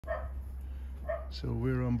So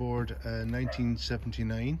we're on board a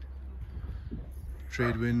 1979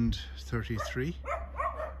 Tradewind 33.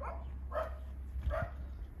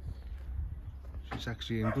 She's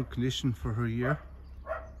actually in good condition for her year.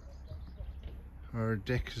 Her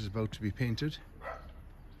deck is about to be painted.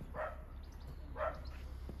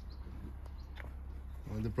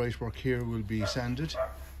 Well, the brightwork here will be sanded.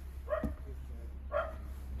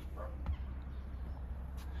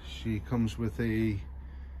 She comes with a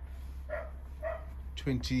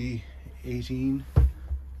 2018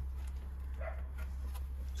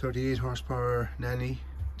 38 horsepower Nanny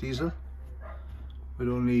diesel with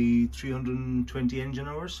only 320 engine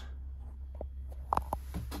hours.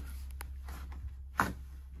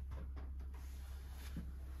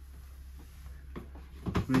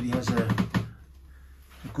 Really has a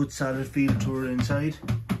good solid feel to her inside.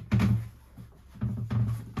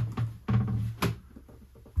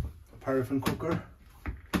 A paraffin cooker,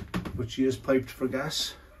 but she is piped for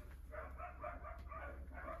gas.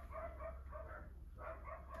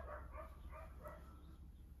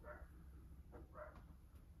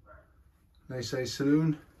 Nice size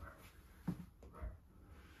saloon.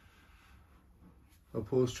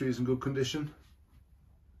 Upholstery is in good condition.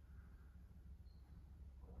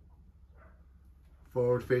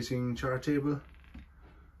 Forward facing chart table,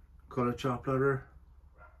 colour chop ladder,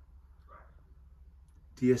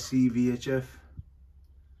 DSC VHF.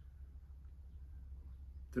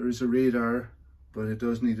 There is a radar, but it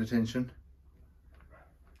does need attention.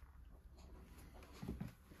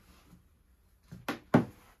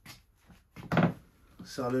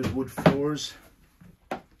 Solid wood floors.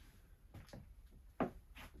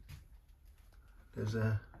 There's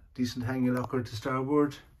a decent hanging locker to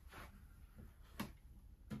starboard.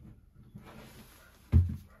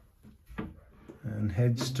 And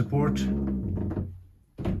heads to port.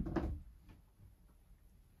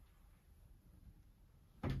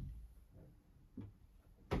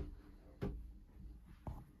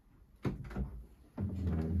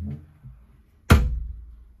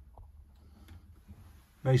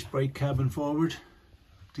 Nice bright cabin forward,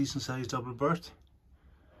 decent sized double berth,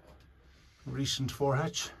 recent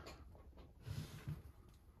forehatch.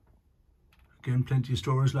 Again, plenty of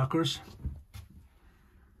storage lockers.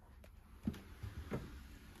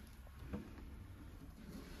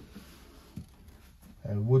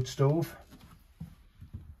 A wood stove.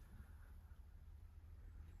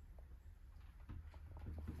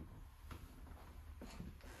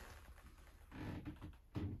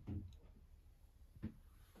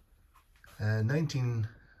 A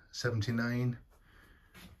 1979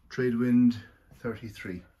 Tradewind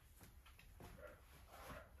 33.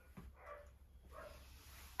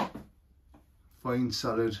 Fine,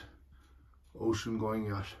 solid, ocean going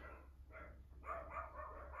yacht.